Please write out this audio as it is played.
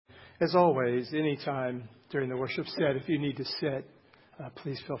As always, anytime during the worship set, if you need to sit,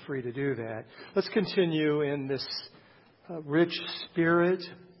 please feel free to do that. Let's continue in this rich spirit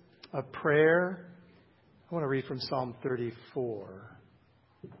of prayer. I want to read from Psalm 34.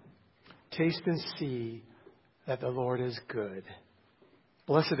 Taste and see that the Lord is good.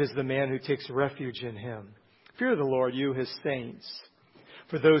 Blessed is the man who takes refuge in him. Fear the Lord, you his saints.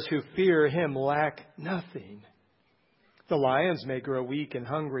 For those who fear him lack nothing. The lions may grow weak and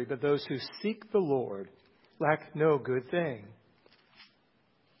hungry, but those who seek the Lord lack no good thing.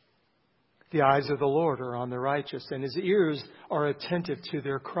 The eyes of the Lord are on the righteous, and his ears are attentive to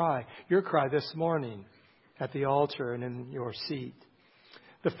their cry. Your cry this morning at the altar and in your seat.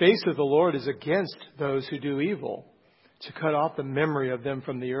 The face of the Lord is against those who do evil, to cut off the memory of them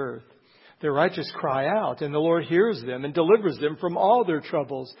from the earth. The righteous cry out, and the Lord hears them and delivers them from all their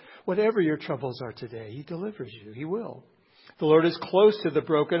troubles. Whatever your troubles are today, he delivers you. He will. The Lord is close to the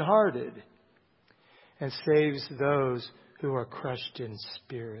brokenhearted and saves those who are crushed in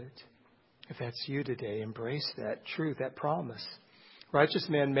spirit. If that's you today, embrace that truth, that promise. Righteous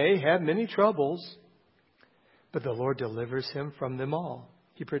man may have many troubles, but the Lord delivers him from them all.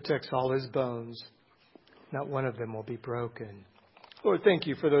 He protects all his bones. Not one of them will be broken. Lord, thank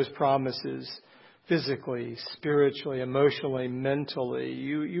you for those promises, physically, spiritually, emotionally, mentally.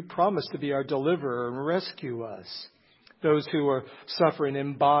 You promise to be our deliverer and rescue us. Those who are suffering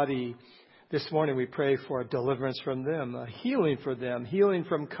in body, this morning we pray for a deliverance from them, a healing for them, healing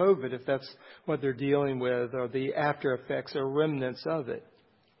from COVID if that's what they're dealing with, or the after effects or remnants of it.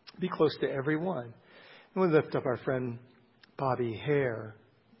 Be close to everyone. And we lift up our friend Bobby Hare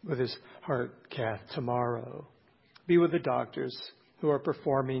with his heart cath tomorrow. Be with the doctors who are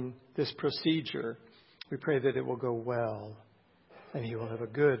performing this procedure. We pray that it will go well and he will have a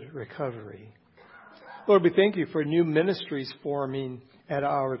good recovery. Lord, we thank you for new ministries forming at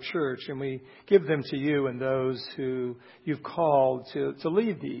our church, and we give them to you and those who you've called to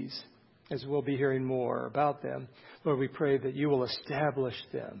lead these, as we'll be hearing more about them. Lord, we pray that you will establish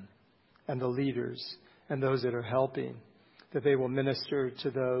them and the leaders and those that are helping, that they will minister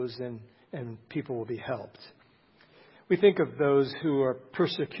to those and people will be helped. We think of those who are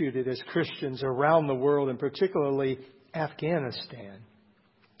persecuted as Christians around the world, and particularly Afghanistan,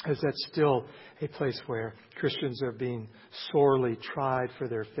 as that's still a place where Christians are being sorely tried for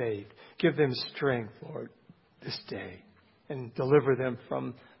their faith. Give them strength, Lord, this day, and deliver them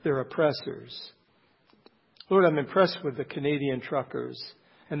from their oppressors. Lord, I'm impressed with the Canadian truckers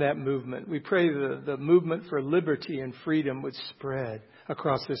and that movement. We pray the movement for liberty and freedom would spread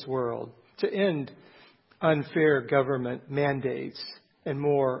across this world to end unfair government mandates and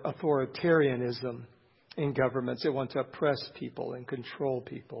more authoritarianism in governments that want to oppress people and control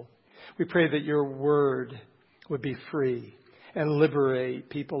people. We pray that your word would be free and liberate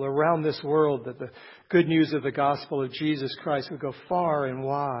people around this world, that the good news of the gospel of Jesus Christ would go far and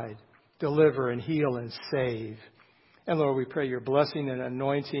wide, deliver and heal and save. And Lord, we pray your blessing and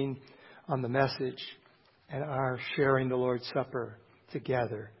anointing on the message and our sharing the Lord's Supper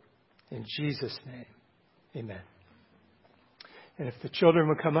together. In Jesus' name, amen. And if the children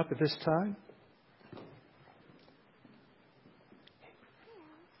would come up at this time.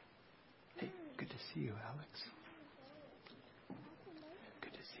 Good to see you, Alex.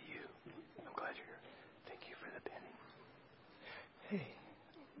 Good to see you. I'm glad you're here. Thank you for the penny. Hey.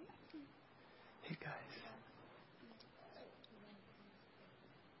 Hey, guys.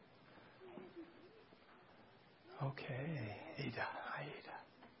 Okay. Ada. Hi, Ada.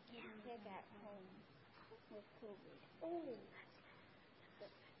 They're back home with COVID. Oh.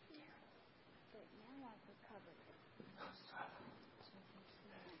 But now I've recovered.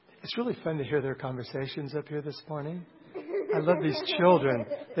 It's really fun to hear their conversations up here this morning. I love these children.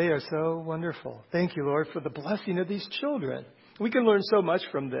 They are so wonderful. Thank you, Lord, for the blessing of these children. We can learn so much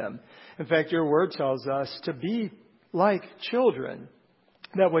from them. In fact, your word tells us to be like children.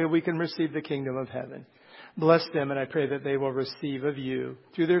 That way we can receive the kingdom of heaven. Bless them, and I pray that they will receive of you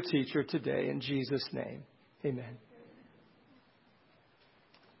through their teacher today. In Jesus' name, amen.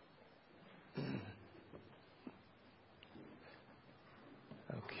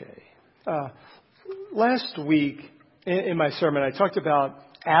 Okay. Last week in my sermon, I talked about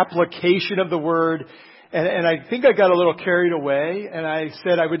application of the word, and I think I got a little carried away, and I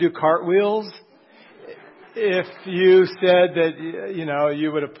said I would do cartwheels if you said that,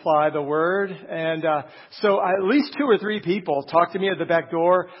 you would apply the word. And so at least 2 or 3 people talked to me at the back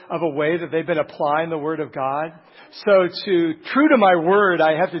door of a way that they've been applying the word of God. So true to my word,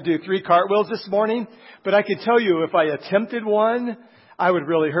 I have to do 3 cartwheels this morning. But I can tell you, if I attempted one, I would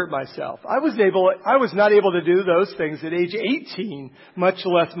really hurt myself. I was not able to do those things at age 18, much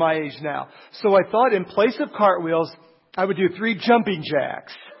less my age now. So I thought in place of cartwheels, I would do 3 jumping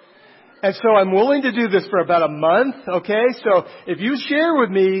jacks. And so I'm willing to do this for about a month, okay? So if you share with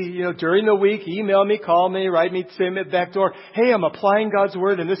me, during the week, email me, call me, write me, send me back door, hey, I'm applying God's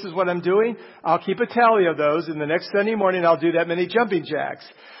Word and this is what I'm doing, I'll keep a tally of those, and the next Sunday morning I'll do that many jumping jacks.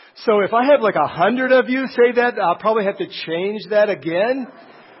 So if I have like 100 of you say that, I'll probably have to change that again.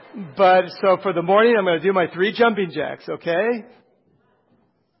 But so for the morning, I'm going to do my 3 jumping jacks, okay?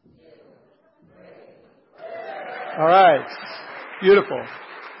 All right. Beautiful.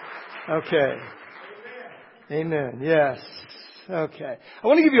 Okay. Amen. Yes. Okay. I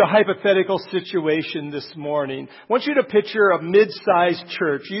want to give you a hypothetical situation this morning. I want you to picture a mid-sized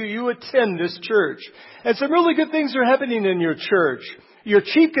church. You attend this church. And some really good things are happening in your church. Your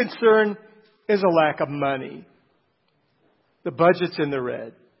chief concern is a lack of money. The budget's in the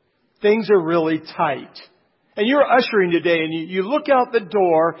red. Things are really tight. And you're ushering today and you look out the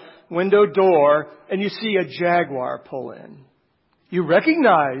door, window door, and you see a Jaguar pull in. You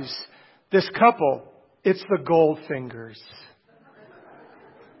recognize this couple. It's the Goldfingers.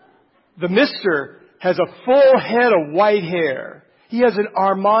 The mister has a full head of white hair. He has an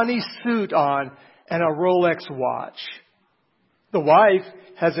Armani suit on and a Rolex watch. The wife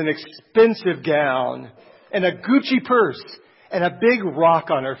has an expensive gown and a Gucci purse and a big rock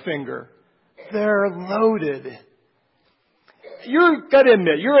on her finger. They're loaded. You've got to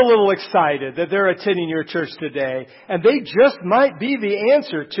admit, you're a little excited that they're attending your church today, and they just might be the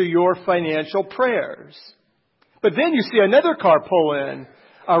answer to your financial prayers. But then you see another car pull in,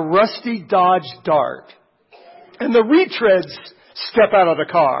 a rusty Dodge Dart, and the retreads step out of the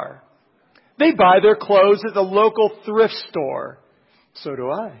car. They buy their clothes at the local thrift store. So do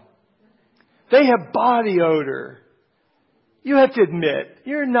I. They have body odor. You have to admit,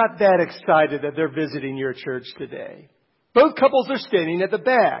 you're not that excited that they're visiting your church today. Both couples are standing at the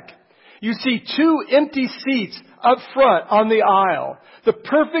back. You see 2 empty seats up front on the aisle. The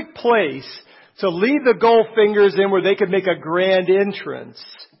perfect place to leave the Goldfingers in where they could make a grand entrance.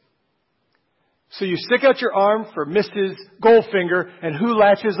 So you stick out your arm for Mrs. Goldfinger, and who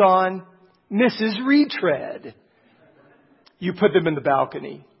latches on? Mrs. Retread. You put them in the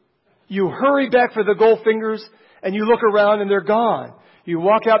balcony. You hurry back for the Goldfingers, and you look around and they're gone. You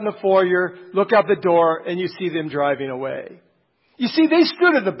walk out in the foyer, look out the door, and you see them driving away. You see, they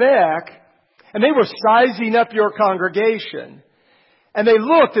stood at the back, and they were sizing up your congregation. And they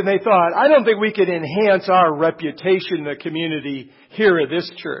looked and they thought, I don't think we can enhance our reputation in the community here at this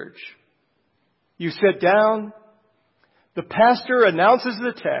church. You sit down, the pastor announces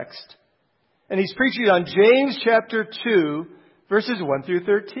the text, and he's preaching on James chapter 2, verses 1 through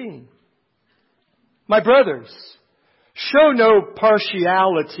 13. My brothers, show no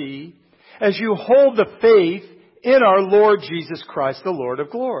partiality as you hold the faith in our Lord Jesus Christ, the Lord of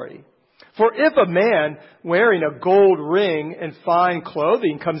glory. For if a man wearing a gold ring and fine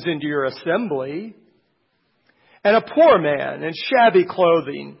clothing comes into your assembly, and a poor man in shabby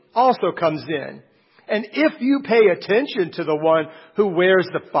clothing also comes in, and if you pay attention to the one who wears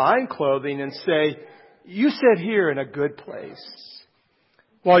the fine clothing and say, you sit here in a good place,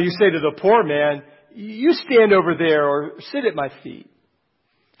 while you say to the poor man, you stand over there or sit at my feet,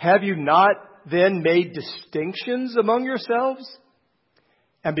 have you not then made distinctions among yourselves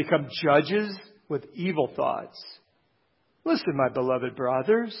and become judges with evil thoughts? Listen, my beloved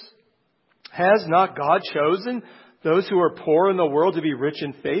brothers, has not God chosen those who are poor in the world to be rich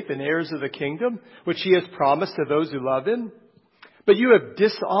in faith and heirs of the kingdom, which he has promised to those who love him? But you have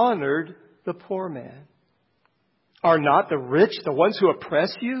dishonored the poor man. Are not the rich the ones who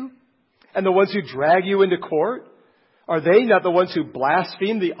oppress you and the ones who drag you into court? Are they not the ones who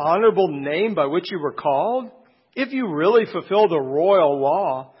blaspheme the honorable name by which you were called? If you really fulfill the royal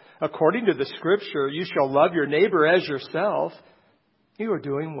law, according to the scripture, you shall love your neighbor as yourself, you are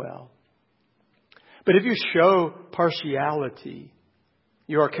doing well. But if you show partiality,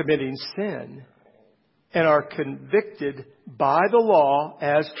 you are committing sin and are convicted by the law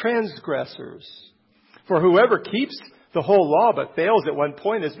as transgressors. For whoever keeps the whole law but fails at one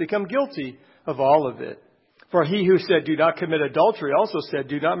point has become guilty of all of it. For he who said, do not commit adultery, also said,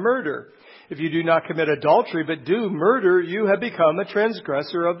 do not murder. If you do not commit adultery but do murder, you have become a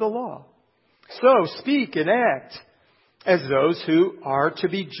transgressor of the law. So speak and act as those who are to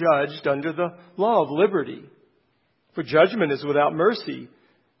be judged under the law of liberty. For judgment is without mercy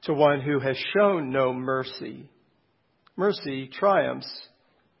to one who has shown no mercy. Mercy triumphs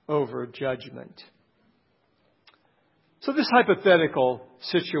over judgment. So this hypothetical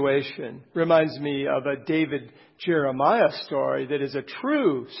situation reminds me of a David Jeremiah story that is a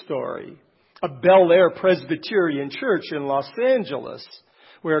true story. A Bel Air Presbyterian church in Los Angeles,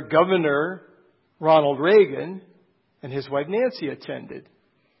 where Governor Ronald Reagan and his wife Nancy attended.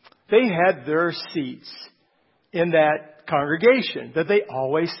 They had their seats in that congregation that they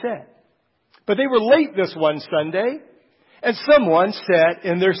always sat. But they were late this one Sunday, and someone sat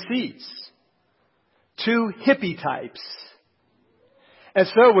in their seats. Two hippie types. And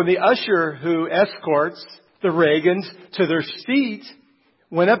so when the usher who escorts the Reagans to their seat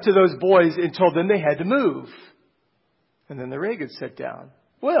went up to those boys and told them they had to move. And then the Reagans sat down.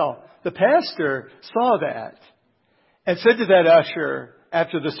 Well, the pastor saw that and said to that usher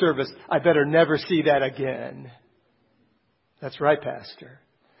after the service, "I better never see that again." That's right, Pastor.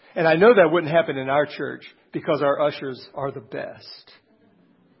 And I know that wouldn't happen in our church because our ushers are the best.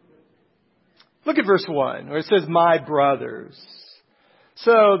 Look at verse 1 where it says, "My brothers."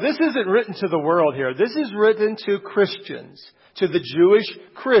 So this isn't written to the world here. This is written to Christians, to the Jewish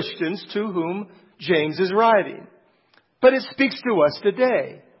Christians to whom James is writing. But it speaks to us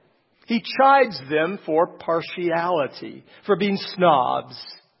today. He chides them for partiality, for being snobs.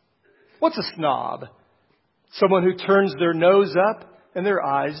 What's a snob? Someone who turns their nose up and their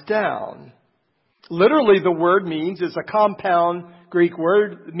eyes down. Literally, the word means, it's a compound Greek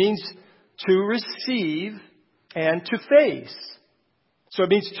word, it means to receive and to face. So it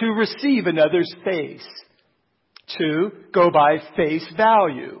means to receive another's face. To go by face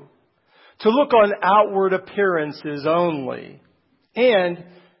value. To look on outward appearances only. And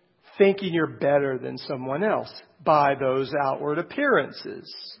thinking you're better than someone else by those outward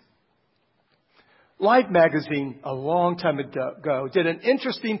appearances. Life magazine, a long time ago, did an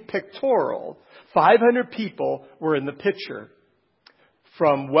interesting pictorial. 500 people were in the picture.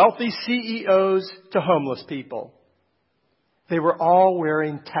 From wealthy CEOs to homeless people. They were all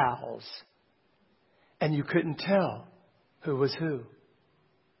wearing towels. And you couldn't tell who was who.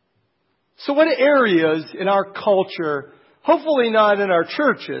 So what areas in our culture, hopefully not in our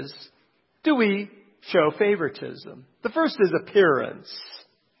churches, do we show favoritism? The first is appearance.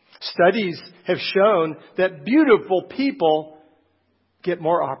 Studies have shown that beautiful people get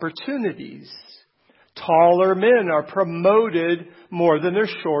more opportunities. Taller men are promoted more than their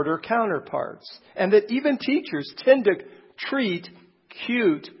shorter counterparts. And that even teachers tend to treat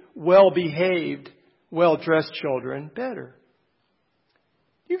cute, well-behaved, well-dressed children better.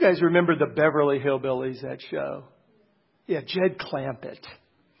 You guys remember the Beverly Hillbillies, that show? Yeah, Jed Clampett.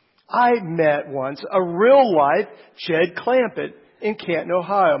 I met once a real-life Jed Clampett in Canton,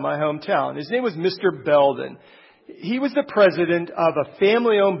 Ohio, my hometown. His name was Mr. Belden. He was the president of a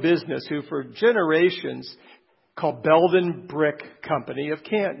family-owned business who for generations called Belden Brick Company of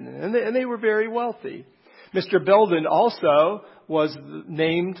Canton. And they were very wealthy. Mr. Belden also was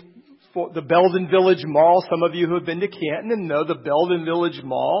named for the Belden Village Mall. Some of you who have been to Canton and know the Belden Village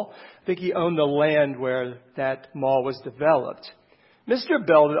Mall. I think he owned the land where that mall was developed. Mr.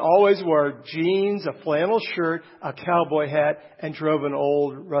 Belden always wore jeans, a flannel shirt, a cowboy hat, and drove an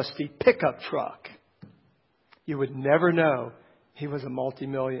old rusty pickup truck. You would never know he was a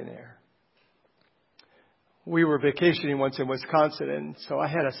multimillionaire. We were vacationing once in Wisconsin, and so I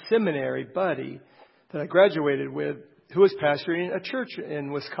had a seminary buddy that I graduated with who was pastoring a church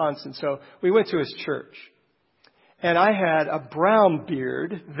in Wisconsin. So we went to his church. And I had a brown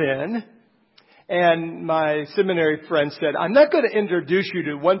beard then. And my seminary friend said, "I'm not going to introduce you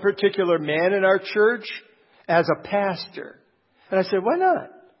to one particular man in our church as a pastor." And I said, "Why not?"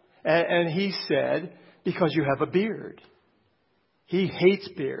 And he said, "Because you have a beard." He hates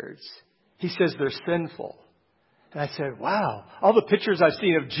beards. He says they're sinful. And I said, "Wow, all the pictures I've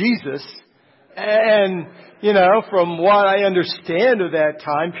seen of Jesus, and, you know, from what I understand of that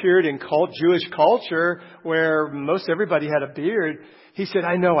time period in Jewish culture where most everybody had a beard," he said,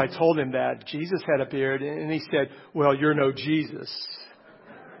 "I know, I told him that Jesus had a beard." And he said, "Well, you're no Jesus."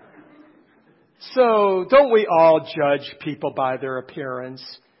 So don't we all judge people by their appearance?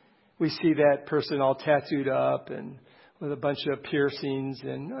 We see that person all tattooed up and with a bunch of piercings,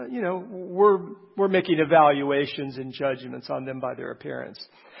 and, you know, we're making evaluations and judgments on them by their appearance.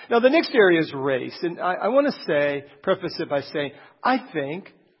 Now, the next area is race. And I want to preface it by saying, I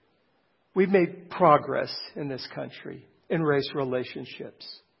think we've made progress in this country in race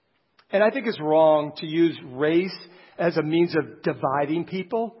relationships. And I think it's wrong to use race as a means of dividing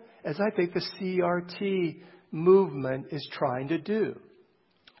people, as I think the CRT movement is trying to do.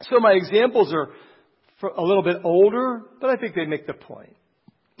 So my examples are a little bit older, but I think they make the point.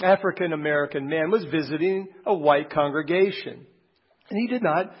 African-American man was visiting a white congregation. And he did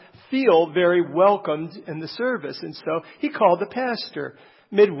not feel very welcomed in the service. And so he called the pastor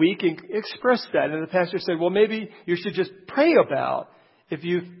midweek and expressed that. And the pastor said, well, maybe you should just pray about if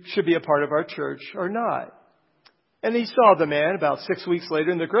you should be a part of our church or not. And he saw the man about 6 weeks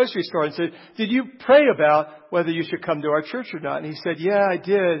later in the grocery store and said, did you pray about whether you should come to our church or not? And he said, yeah, I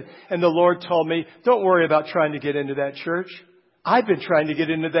did. And the Lord told me, don't worry about trying to get into that church. I've been trying to get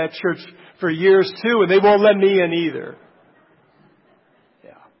into that church for years too, and they won't let me in either.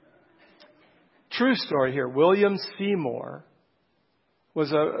 Yeah. True story here. William Seymour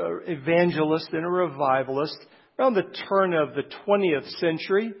was an evangelist and a revivalist around the turn of the 20th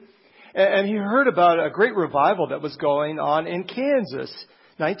century. And he heard about a great revival that was going on in Kansas,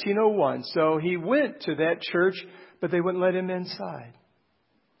 1901. So he went to that church, but they wouldn't let him inside.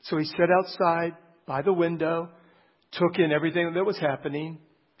 So he sat outside by the window, took in everything that was happening,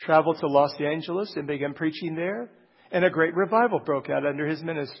 traveled to Los Angeles and began preaching there. And a great revival broke out under his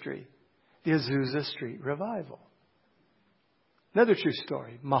ministry, the Azusa Street Revival. Another true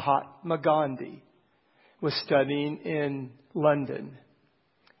story, Mahatma Gandhi was studying in London.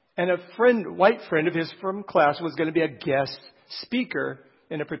 And a white friend of his from class was going to be a guest speaker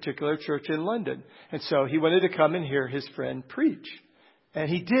in a particular church in London. And so he wanted to come and hear his friend preach. And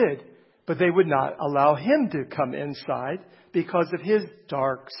he did. But they would not allow him to come inside because of his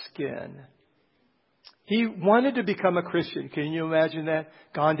dark skin. He wanted to become a Christian. Can you imagine that?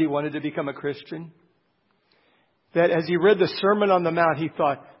 Gandhi wanted to become a Christian. That as he read the Sermon on the Mount, he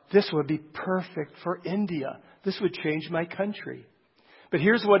thought, this would be perfect for India. This would change my country. But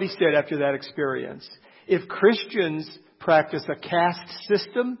here's what he said after that experience. If Christians practice a caste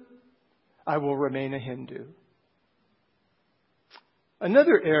system, I will remain a Hindu.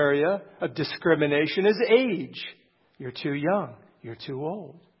 Another area of discrimination is age. You're too young. You're too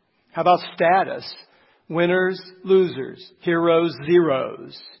old. How about status? Winners, losers, heroes,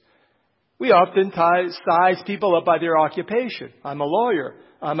 zeros. We often size people up by their occupation. I'm a lawyer.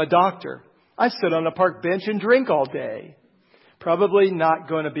 I'm a doctor. I sit on a park bench and drink all day. Probably not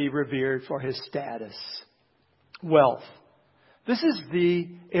going to be revered for his status. Wealth. This is the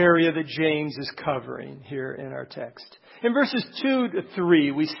area that James is covering here in our text. In verses 2 to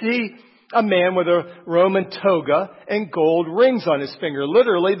 3, we see a man with a Roman toga and gold rings on his finger.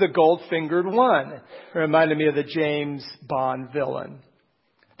 Literally, the gold-fingered one. It reminded me of the James Bond villain.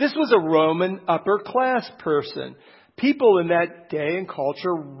 This was a Roman upper-class person. People in that day and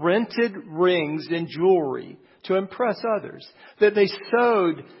culture rented rings and jewelry to impress others. That they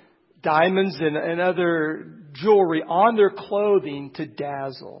sewed diamonds and other jewelry on their clothing to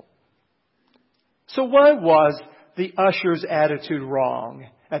dazzle. So why was the usher's attitude wrong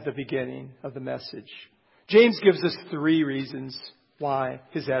at the beginning of the message? James gives us 3 reasons why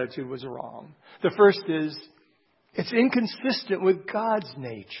his attitude was wrong. The first is, it's inconsistent with God's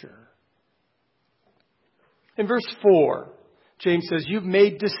nature. In verse 4, James says, you've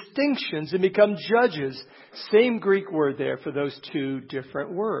made distinctions and become judges. Same Greek word there for those 2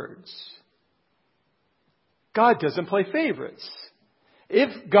 different words. God doesn't play favorites.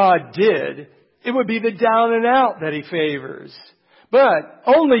 If God did, it would be the down and out that he favors. But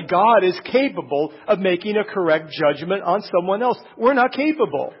only God is capable of making a correct judgment on someone else. We're not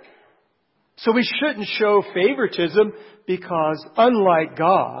capable. So we shouldn't show favoritism because unlike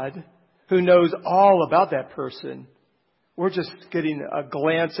God, who knows all about that person, we're just getting a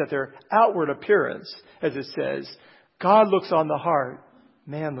glance at their outward appearance, as it says. God looks on the heart.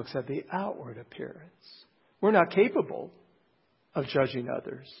 Man looks at the outward appearance. We're not capable of judging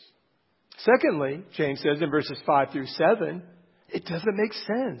others. Secondly, James says in verses 5 through 7, it doesn't make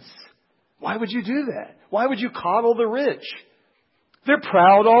sense. Why would you do that? Why would you coddle the rich? They're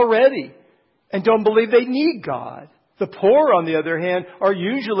proud already and don't believe they need God. The poor, on the other hand, are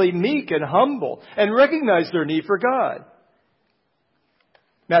usually meek and humble and recognize their need for God.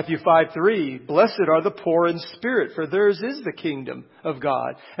 Matthew 5:3, blessed are the poor in spirit, for theirs is the kingdom of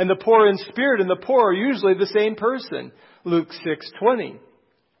God. And the poor in spirit and the poor are usually the same person. Luke 6:20.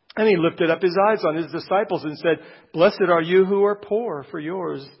 And he lifted up his eyes on his disciples and said, blessed are you who are poor, for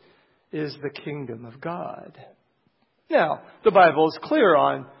yours is the kingdom of God. Now, the Bible is clear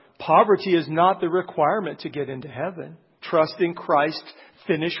on poverty is not the requirement to get into heaven. Trusting Christ's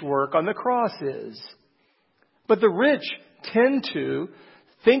finished work on the cross is. But the rich tend to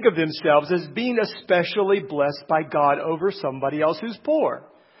think of themselves as being especially blessed by God over somebody else who's poor.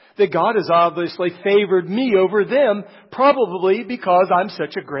 That God has obviously favored me over them, probably because I'm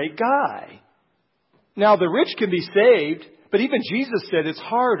such a great guy. Now, the rich can be saved, but even Jesus said it's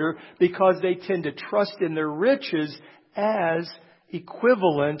harder because they tend to trust in their riches as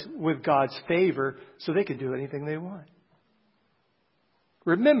equivalent with God's favor, so they can do anything they want.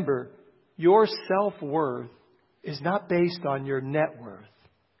 Remember, your self-worth is not based on your net worth.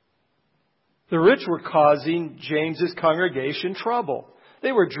 The rich were causing James's congregation trouble.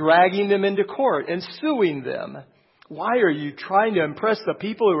 They were dragging them into court and suing them. Why are you trying to impress the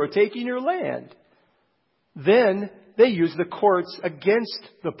people who are taking your land? Then they used the courts against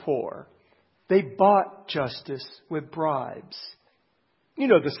the poor. They bought justice with bribes. You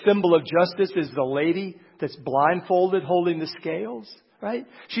know, the symbol of justice is the lady that's blindfolded holding the scales, right?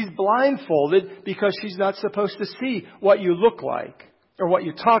 She's blindfolded because she's not supposed to see what you look like or what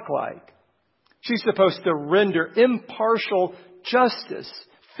you talk like. She's supposed to render impartial justice,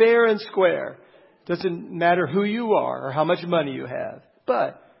 fair and square. Doesn't matter who you are or how much money you have.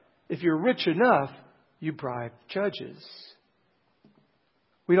 But if you're rich enough, you bribe judges.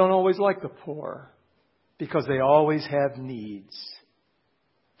 We don't always like the poor because they always have needs.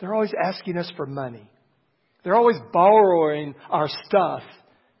 They're always asking us for money. They're always borrowing our stuff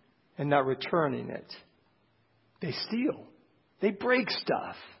and not returning it. They steal. They break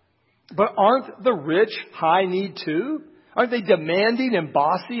stuff. But aren't the rich high need too? Aren't they demanding and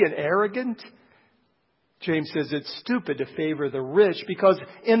bossy and arrogant? James says it's stupid to favor the rich because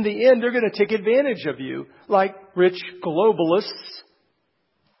in the end they're going to take advantage of you like rich globalists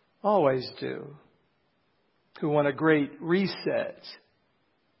always do, who want a great reset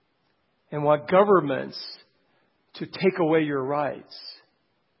and want governments to take away your rights.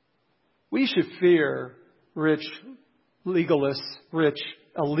 We should fear rich legalists, rich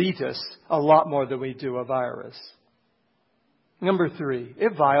elitists a lot more than we do a virus. Number 3,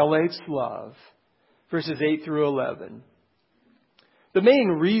 it violates love. Verses 8 through 11. The main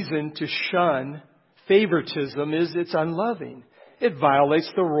reason to shun favoritism is it's unloving. It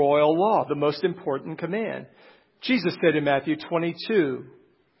violates the royal law, the most important command. Jesus said in Matthew 22,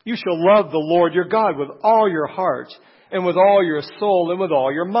 "You shall love the Lord your God with all your heart and with all your soul and with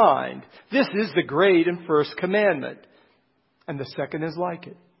all your mind. This is the great and first commandment. And the second is like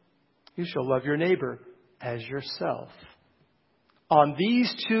it. You shall love your neighbor as yourself." On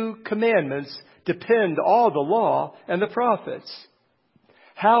these 2 commandments depend all the law and the prophets.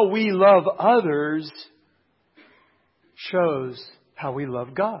 How we love others shows how we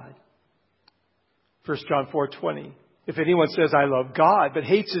love God. 1 John 4:20. If anyone says, "I love God," but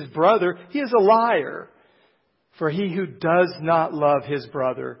hates his brother, he is a liar. For he who does not love his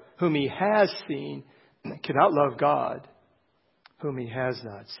brother, whom he has seen, cannot love God, whom he has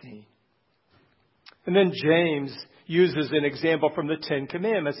not seen. And then James uses an example from the 10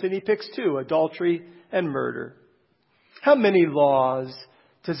 Commandments, and he picks 2, adultery and murder. How many laws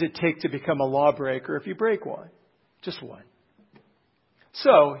does it take to become a lawbreaker if you break one? Just one.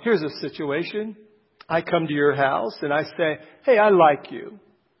 So here's a situation. I come to your house and I say, "Hey, I like you,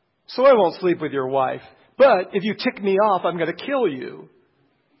 so I won't sleep with your wife. But if you tick me off, I'm going to kill you."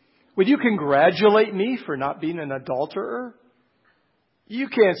 Would you congratulate me for not being an adulterer? You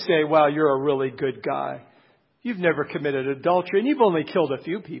can't say, "Wow, you're a really good guy. You've never committed adultery and you've only killed a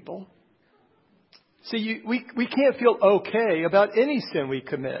few people." See, we can't feel okay about any sin we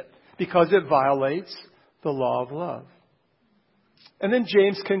commit because it violates the law of love. And then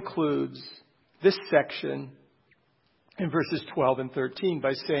James concludes this section in verses 12 and 13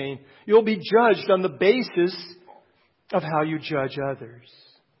 by saying, you'll be judged on the basis of how you judge others.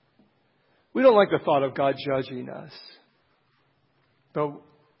 We don't like the thought of God judging us, but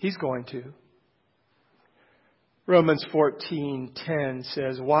He's going to. Romans 14:10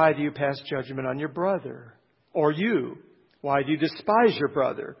 says, "Why do you pass judgment on your brother? Or you? Why do you despise your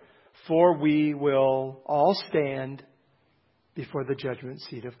brother? For we will all stand before the judgment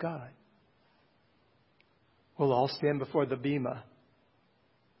seat of God." We'll all stand before the bema.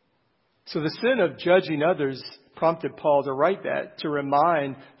 So the sin of judging others prompted Paul to write that, to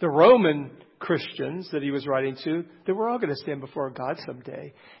remind the Roman Christians that he was writing to that we're all going to stand before God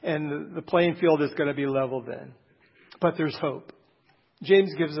someday. And the playing field is going to be level then. But there's hope.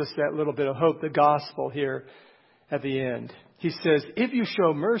 James gives us that little bit of hope, the gospel here at the end. He says, if you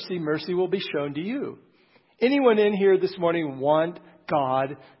show mercy, mercy will be shown to you. Anyone in here this morning want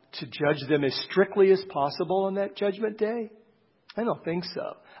God to judge them as strictly as possible on that judgment day? I don't think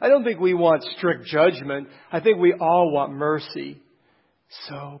so. I don't think we want strict judgment. I think we all want mercy.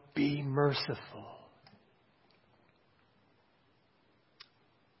 So be merciful.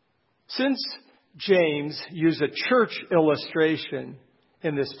 Since James used a church illustration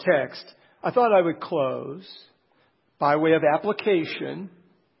in this text, I thought I would close by way of application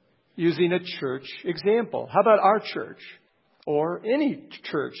using a church example. How about our church or any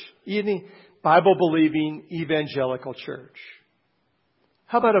church, any Bible-believing evangelical church?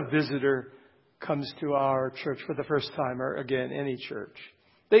 How about a visitor comes to our church for the first time, or again, any church,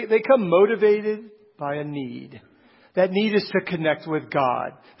 they come motivated by a need. That need is to connect with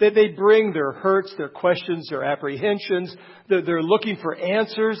God. They bring their hurts, their questions, their apprehensions. They're looking for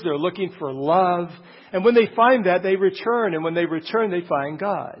answers. They're looking for love. And when they find that, they return. And when they return, they find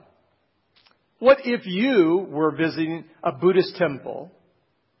God. What if you were visiting a Buddhist temple,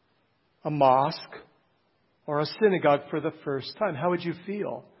 a mosque, or a synagogue for the first time? How would you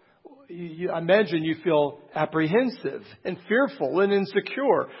feel? I imagine you feel apprehensive and fearful and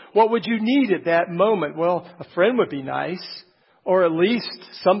insecure. What would you need at that moment? Well, a friend would be nice, or at least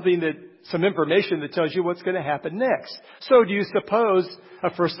some information that tells you what's going to happen next. So do you suppose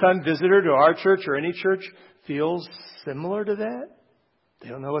a first-time visitor to our church or any church feels similar to that? They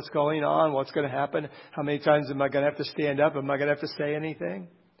don't know what's going on, what's going to happen. How many times am I going to have to stand up? Am I going to have to say anything?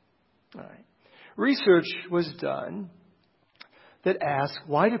 All right. Research was done that asked,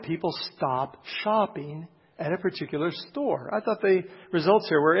 why do people stop shopping at a particular store? I thought the results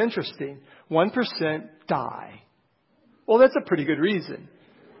here were interesting. 1% die. Well, that's a pretty good reason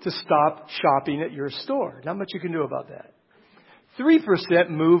to stop shopping at your store. Not much you can do about that. 3%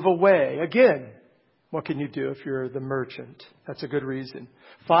 move away. Again, what can you do if you're the merchant? That's a good reason.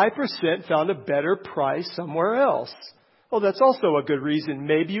 5% found a better price somewhere else. Well, that's also a good reason.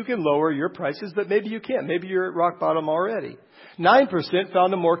 Maybe you can lower your prices, but maybe you can't. Maybe you're at rock bottom already. 9%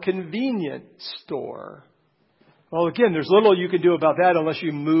 found a more convenient store. Well, again, there's little you can do about that unless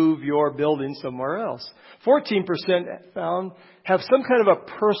you move your building somewhere else. 14% have some kind of a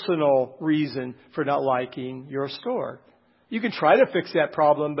personal reason for not liking your store. You can try to fix that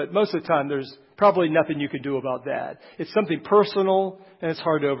problem, but most of the time there's probably nothing you can do about that. It's something personal, and it's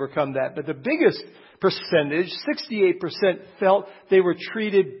hard to overcome that. But the biggest percentage, 68%, felt they were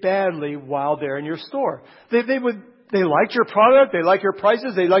treated badly while they're in your store. They liked your product, they liked your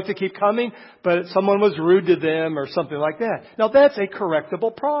prices, they liked to keep coming, but someone was rude to them or something like that. Now that's a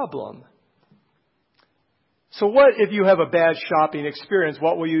correctable problem. So what if you have a bad shopping experience?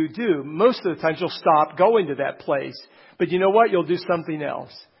 What will you do? Most of the times you'll stop going to that place. But you know what? You'll do something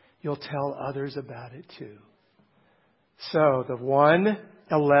else. You'll tell others about it too. So the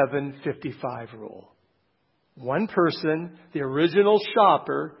 1-11-55 rule. One person, the original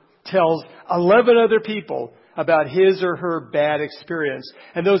shopper, tells 11 other people about his or her bad experience.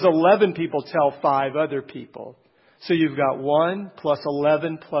 And those 11 people tell 5 other people. So you've got 1 plus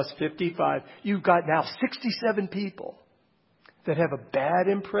 11 plus 55. You've got now 67 people that have a bad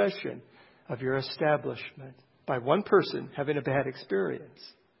impression of your establishment by one person having a bad experience.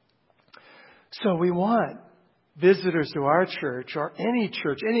 So we want visitors to our church, or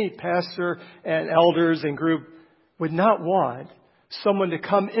any pastor and elders and group would not want someone to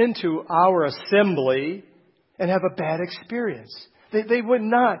come into our assembly and have a bad experience. They would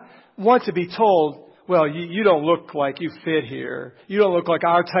not want to be told, well, you don't look like you fit here. You don't look like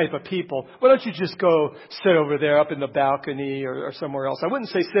our type of people. Why don't you just go sit over there up in the balcony or somewhere else? I wouldn't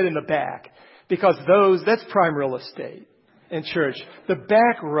say sit in the back, because that's prime real estate in church. The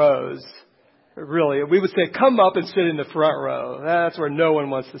back rows, really, we would say come up and sit in the front row. That's where no one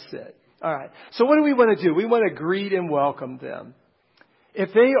wants to sit. All right. So what do we want to do? We want to greet and welcome them.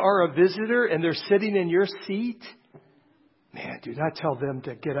 If they are a visitor and they're sitting in your seat, man, do not tell them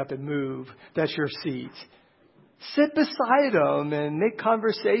to get up and move. That's your seat. Sit beside them and make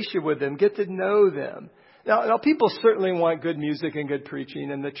conversation with them. Get to know them. Now, people certainly want good music and good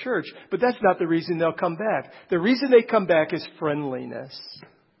preaching in the church, but that's not the reason they'll come back. The reason they come back is friendliness.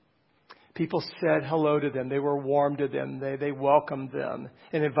 People said hello to them. They were warm to them. They welcomed them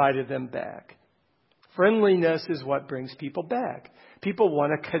and invited them back. Friendliness is what brings people back. People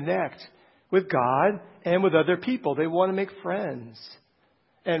want to connect with God and with other people. They want to make friends.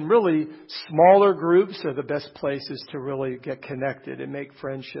 And really, smaller groups are the best places to really get connected and make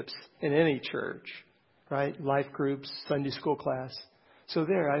friendships in any church, right? Life groups, Sunday school class. So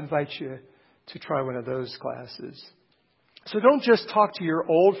I invite you to try one of those classes. So don't just talk to your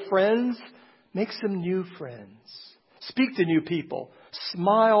old friends. Make some new friends. Speak to new people.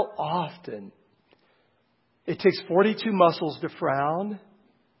 Smile often. It takes 42 muscles to frown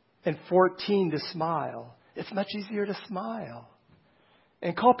and 14 to smile. It's much easier to smile.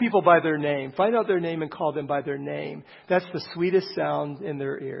 And call people by their name. Find out their name and call them by their name. That's the sweetest sound in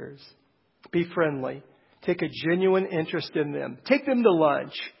their ears. Be friendly. Take a genuine interest in them. Take them to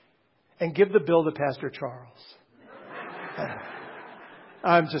lunch and give the bill to Pastor Charles.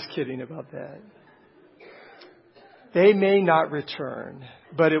 I'm just kidding about that. They may not return,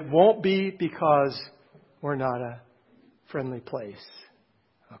 but it won't be because we're not a friendly place.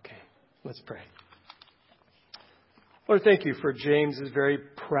 Okay, let's pray. Lord, thank you for James's very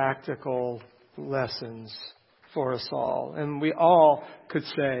practical lessons for us all. And we all could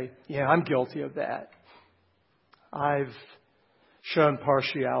say, yeah, I'm guilty of that. I've shown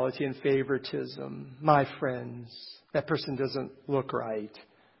partiality and favoritism. My friends, that person doesn't look right.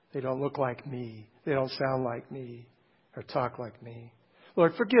 They don't look like me. They don't sound like me or talk like me.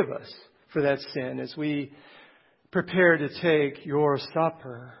 Lord, forgive us for that sin as we prepare to take your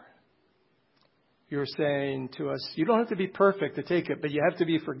supper. You're saying to us, you don't have to be perfect to take it, but you have to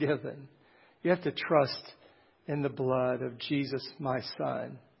be forgiven. You have to trust in the blood of Jesus, my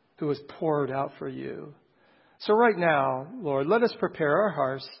Son, who was poured out for you. So right now, Lord, let us prepare our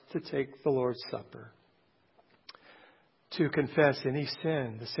hearts to take the Lord's Supper, to confess any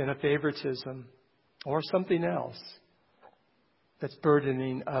sin, the sin of favoritism, or something else that's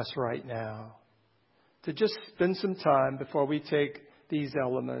burdening us right now. To just spend some time before we take these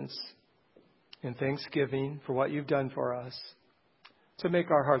elements in thanksgiving for what you've done for us, to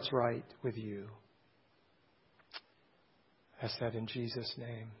make our hearts right with you. I ask that in Jesus'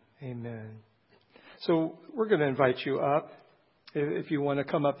 name. Amen. So we're going to invite you up. If you want to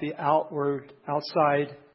come up the outside